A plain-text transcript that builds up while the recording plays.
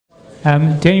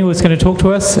Daniel is going to talk to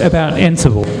us about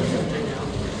Ansible.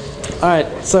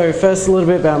 Alright, so first a little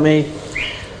bit about me.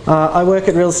 I work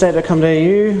at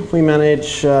realestate.com.au. We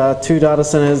manage 2 data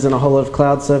centers and a whole lot of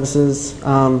cloud services,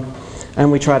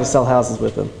 and we try to sell houses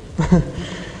with them.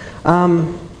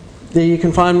 You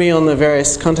can find me on the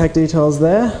various contact details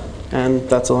there, and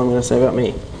that's all I'm going to say about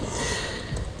me.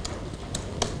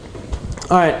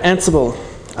 Alright, Ansible.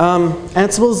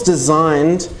 Ansible's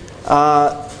designed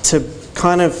to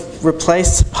kind of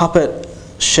replace Puppet,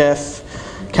 Chef,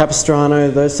 Capistrano,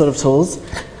 those sort of tools,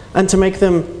 and to make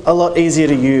them a lot easier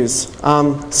to use.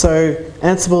 So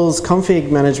Ansible's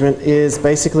config management is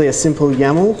basically a simple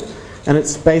YAML, and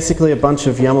it's basically a bunch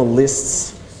of YAML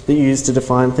lists that you use to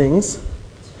define things.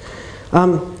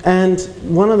 And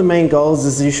one of the main goals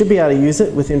is you should be able to use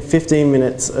it within 15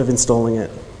 minutes of installing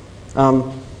it.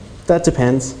 That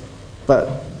depends,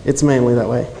 but it's mainly that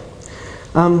way.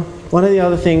 One of the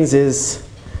other things is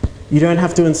you don't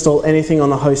have to install anything on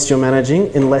the host you're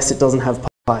managing unless it doesn't have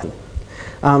Python.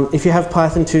 If you have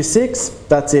Python 2.6,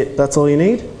 that's it. That's all you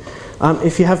need.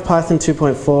 If you have Python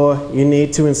 2.4, you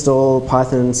need to install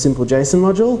Python simple JSON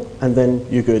module, and then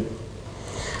you're good.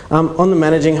 On the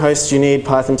managing host, you need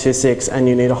Python 2.6, and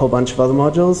you need a whole bunch of other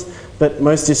modules, but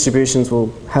most distributions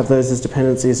will have those as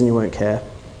dependencies, and you won't care.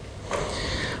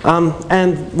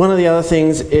 And one of the other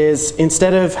things is,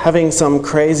 instead of having some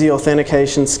crazy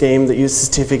authentication scheme that uses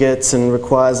certificates and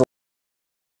requires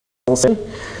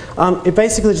it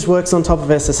basically just works on top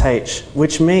of SSH,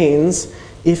 which means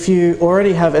if you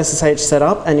already have SSH set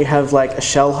up and you have like a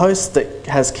shell host that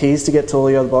has keys to get to all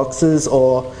your other boxes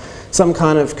or some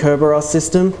kind of Kerberos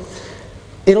system,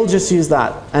 it'll just use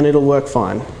that and it'll work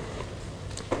fine.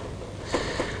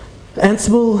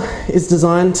 Ansible is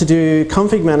designed to do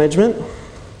config management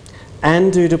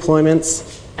and do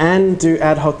deployments and do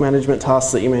ad hoc management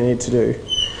tasks that you may need to do.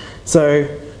 So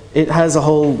it has a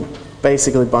whole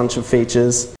basically bunch of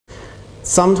features.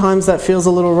 Sometimes that feels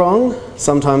a little wrong,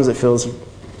 sometimes it feels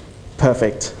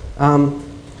perfect. And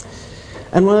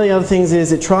one of the other things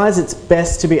is it tries its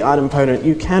best to be idempotent.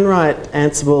 You can write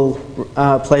Ansible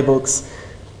playbooks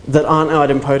that aren't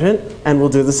idempotent and will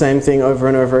do the same thing over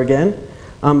and over again.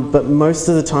 But most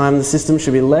of the time the system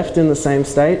should be left in the same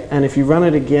state, and if you run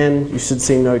it again you should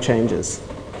see no changes.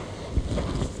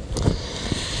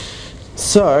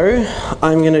 So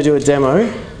I'm going to do a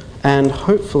demo and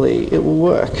hopefully it will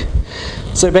work.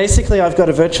 So basically I've got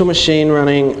a virtual machine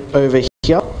running over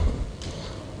here,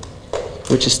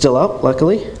 which is still up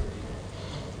luckily.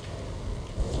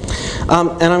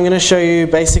 And I'm going to show you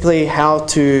basically how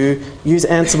to use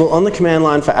Ansible on the command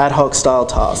line for ad hoc style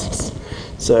tasks.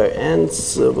 So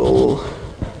Ansible,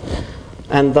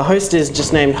 and the host is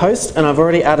just named host, and I've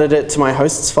already added it to my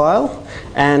hosts file,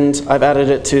 and I've added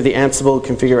it to the Ansible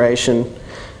configuration,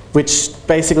 which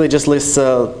basically just lists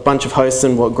a bunch of hosts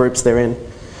and what groups they're in.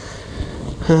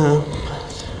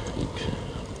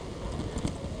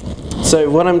 So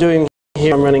what I'm doing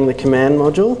here, I'm running the command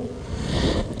module,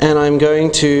 and I'm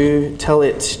going to tell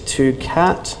it to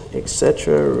cat,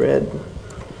 etc., red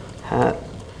hat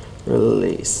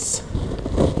release.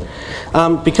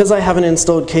 Because I haven't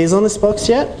installed keys on this box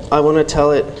yet, I want to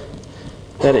tell it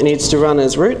that it needs to run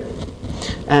as root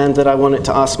and that I want it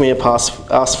to ask me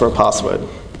ask for a password.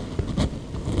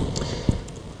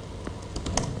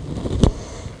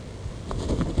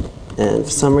 And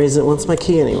for some reason it wants my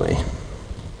key anyway.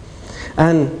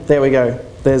 And there we go.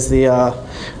 There's the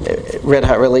Red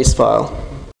Hat release file.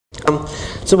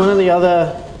 So one of the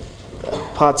other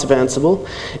parts of Ansible,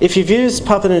 if you've used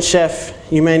Puppet and Chef,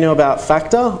 you may know about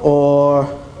Factor or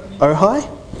Ohi.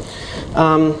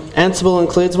 Ansible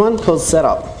includes one called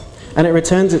Setup, and it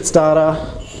returns its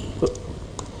data.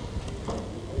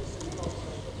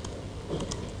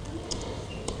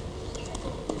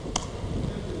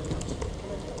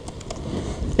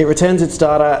 It returns its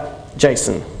data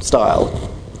JSON style.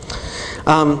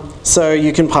 So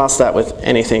you can pass that with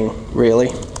anything really.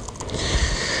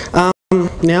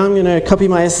 Now I'm going to copy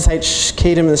my SSH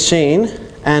key to machine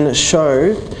and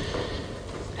show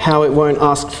how it won't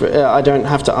ask for, I don't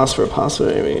have to ask for a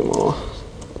password anymore.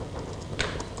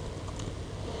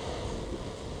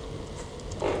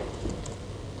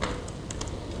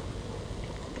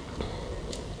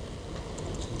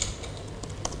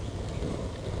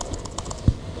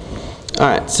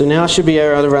 Alright, so now I should be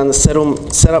able to run the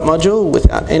setup module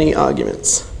without any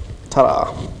arguments.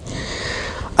 Ta-da!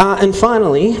 And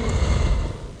finally,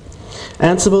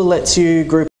 Ansible lets you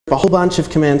group a whole bunch of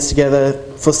commands together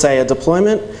for, say, a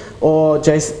deployment, or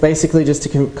basically just to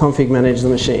config manage the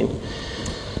machine.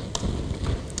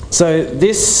 So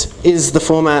this is the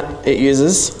format it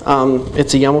uses.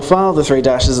 It's a YAML file. The 3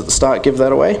 dashes at the start give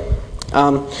that away.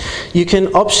 You can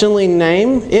optionally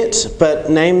name it, but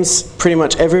names pretty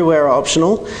much everywhere are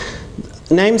optional.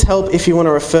 Names help if you want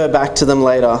to refer back to them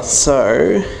later.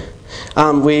 So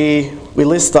we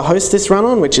list the host this run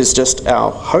on, which is just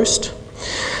our host.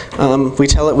 We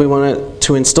tell it we want it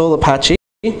to install Apache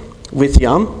with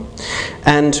yum.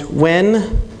 And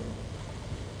when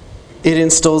it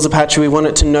installs Apache, we want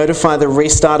it to notify the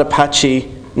restart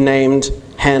Apache named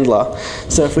handler.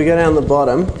 So if we go down the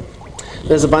bottom,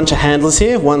 there's a bunch of handlers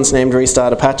here. One's named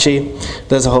restart Apache.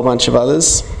 There's a whole bunch of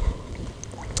others.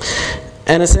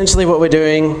 And essentially what we're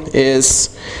doing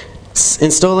is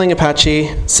installing Apache,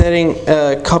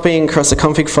 copying across a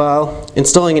config file,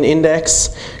 installing an index,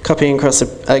 copying across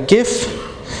a GIF,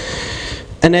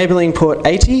 enabling port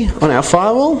 80 on our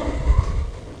firewall,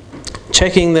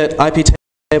 checking that IP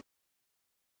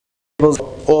tables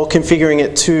or configuring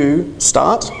it to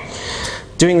start,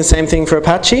 doing the same thing for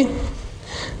Apache,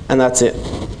 and that's it.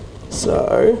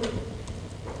 So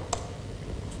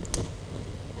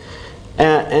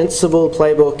our Ansible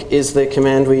playbook is the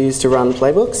command we use to run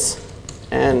playbooks,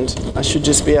 and I should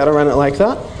just be able to run it like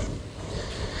that.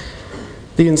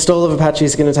 The install of Apache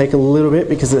is going to take a little bit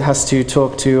because it has to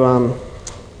talk to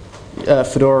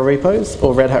Fedora repos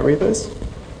or Red Hat repos.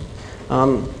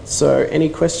 So any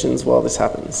questions while this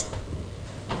happens?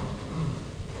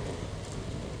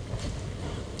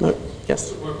 No?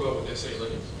 Yes? Does it work well with SE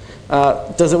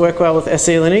Linux? Does it work well with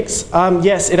SE Linux?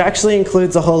 Yes, it actually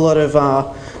includes a whole lot of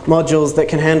modules that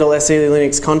can handle SE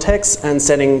Linux contexts and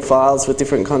setting files with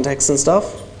different contexts and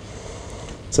stuff.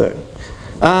 So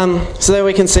there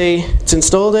we can see it's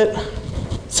installed it,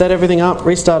 set everything up,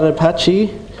 restarted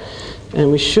Apache,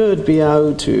 and we should be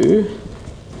able to,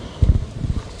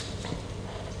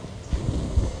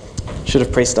 should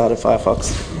have pre-started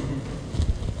Firefox.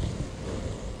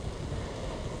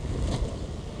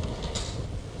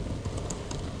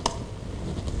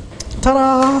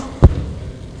 Ta-da!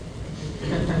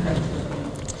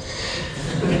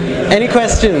 Any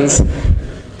questions? Can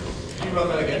you run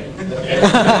that again?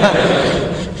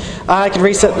 I can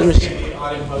reset the machine.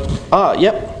 Oh,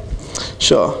 yep.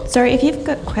 Sure. Sorry, if you've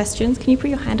got questions, can you put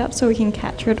your hand up so we can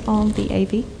capture it on the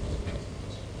AV?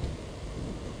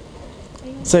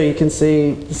 So you can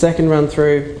see the second run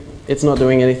through, it's not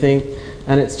doing anything,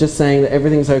 and it's just saying that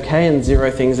everything's okay and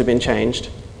 0 things have been changed.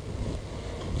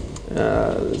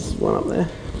 There's one up there.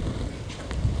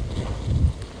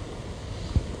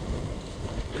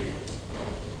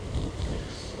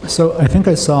 So I think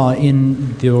I saw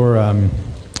in your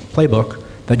playbook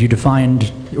that you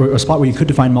defined, or a spot where you could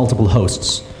define multiple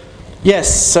hosts.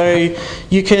 Yes, so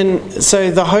you can,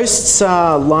 so the hosts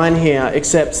line here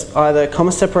accepts either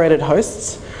comma-separated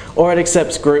hosts or it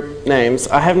accepts group names.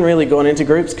 I haven't really gone into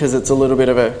groups because it's a little bit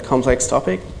of a complex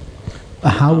topic.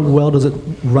 How well does it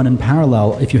run in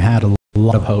parallel if you had a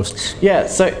lot of hosts? Yeah,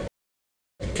 so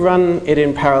if you run it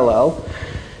in parallel,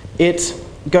 it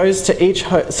goes to each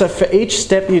host. So for each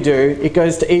step you do, it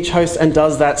goes to each host and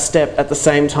does that step at the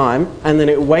same time, and then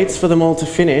it waits for them all to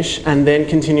finish and then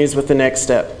continues with the next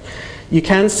step. You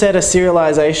can set a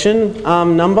serialization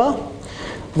number,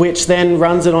 which then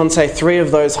runs it on, say, 3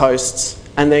 of those hosts,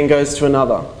 and then goes to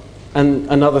another, and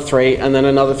another 3, and then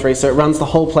another 3. So it runs the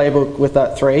whole playbook with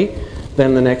that 3,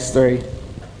 then the next 3,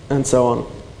 and so on,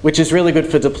 which is really good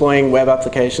for deploying web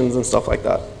applications and stuff like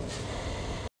that.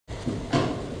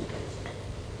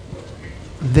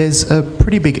 There's a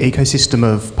pretty big ecosystem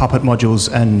of Puppet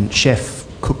modules and Chef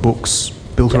cookbooks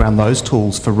built around those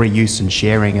tools for reuse and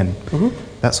sharing and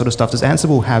that sort of stuff. Does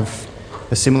Ansible have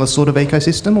a similar sort of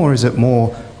ecosystem, or is it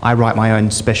more, I write my own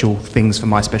special things for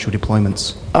my special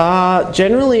deployments?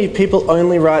 Generally, people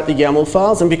only write the YAML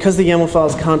files, and because the YAML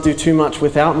files can't do too much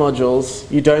without modules,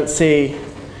 you don't see,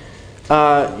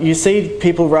 you see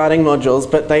people writing modules,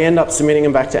 but they end up submitting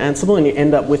them back to Ansible, and you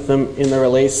end up with them in the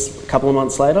release a couple of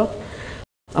months later.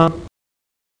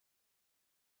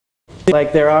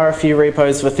 Like there are a few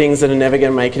repos for things that are never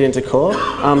going to make it into core.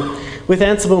 With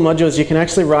Ansible modules, you can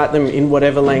actually write them in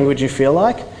whatever language you feel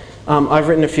like. I've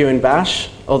written a few in Bash,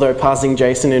 although parsing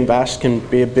JSON in Bash can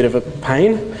be a bit of a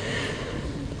pain.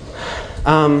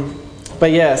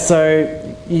 But yeah,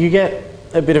 so you get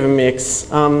a bit of a mix.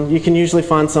 You can usually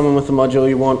find someone with the module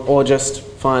you want, or just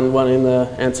find one in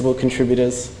the Ansible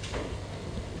contributors.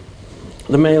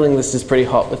 The mailing list is pretty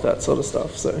hot with that sort of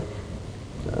stuff. So.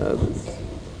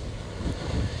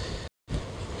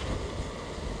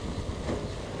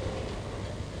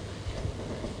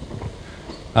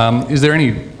 Is there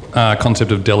any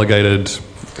concept of delegated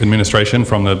administration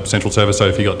from the central server? So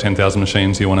if you've got 10,000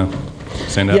 machines you want to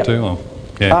send out to? Or,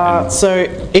 yeah,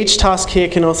 so each task here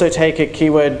can also take a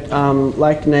keyword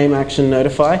like name, action,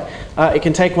 notify. It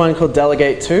can take one called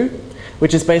delegate to,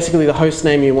 which is basically the host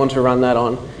name you want to run that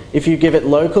on. If you give it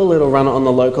local, it'll run it on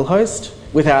the local host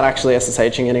without actually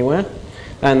SSHing anywhere.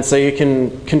 And so you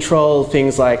can control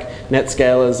things like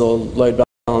netscalers or load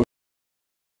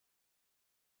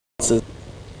balancers.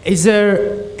 Is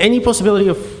there any possibility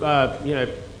of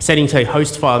setting to a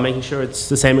host file, making sure it's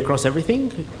the same across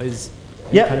everything?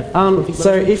 Yeah.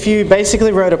 So if you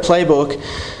basically wrote a playbook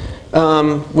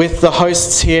with the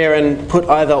hosts here and put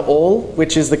either all,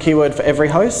 which is the keyword for every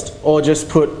host, or just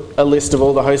put a list of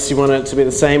all the hosts you want it to be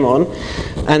the same on,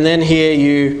 and then here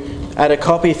you add a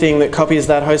copy thing that copies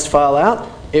that host file out,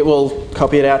 it will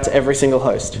copy it out to every single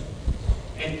host.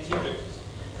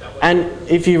 And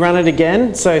if you run it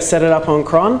again, so set it up on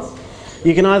cron,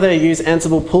 you can either use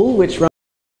Ansible pull, which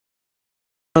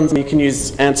runs, you can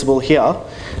use Ansible here,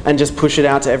 and just push it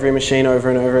out to every machine over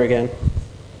and over again.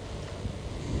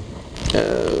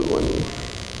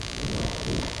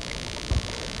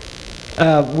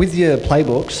 With your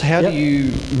playbooks, how do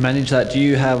you manage that? Do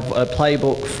you have a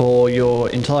playbook for your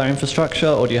entire infrastructure,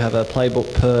 or do you have a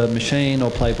playbook per machine or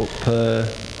playbook per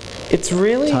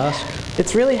task?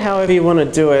 It's really however you want to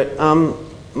do it.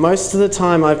 Most of the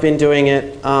time I've been doing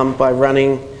it by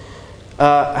running,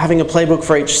 having a playbook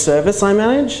for each service I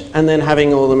manage, and then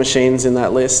having all the machines in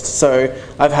that list. So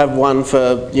I've had one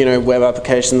for web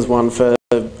applications, one for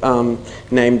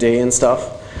named and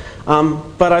stuff.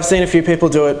 But I've seen a few people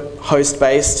do it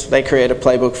host-based. They create a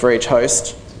playbook for each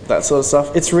host, that sort of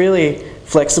stuff. It's really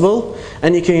flexible,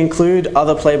 and you can include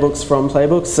other playbooks from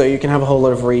playbooks, so you can have a whole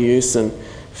lot of reuse and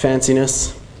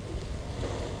fanciness.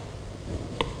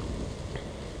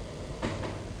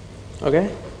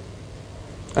 Okay.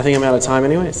 I think I'm out of time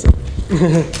anyway, so.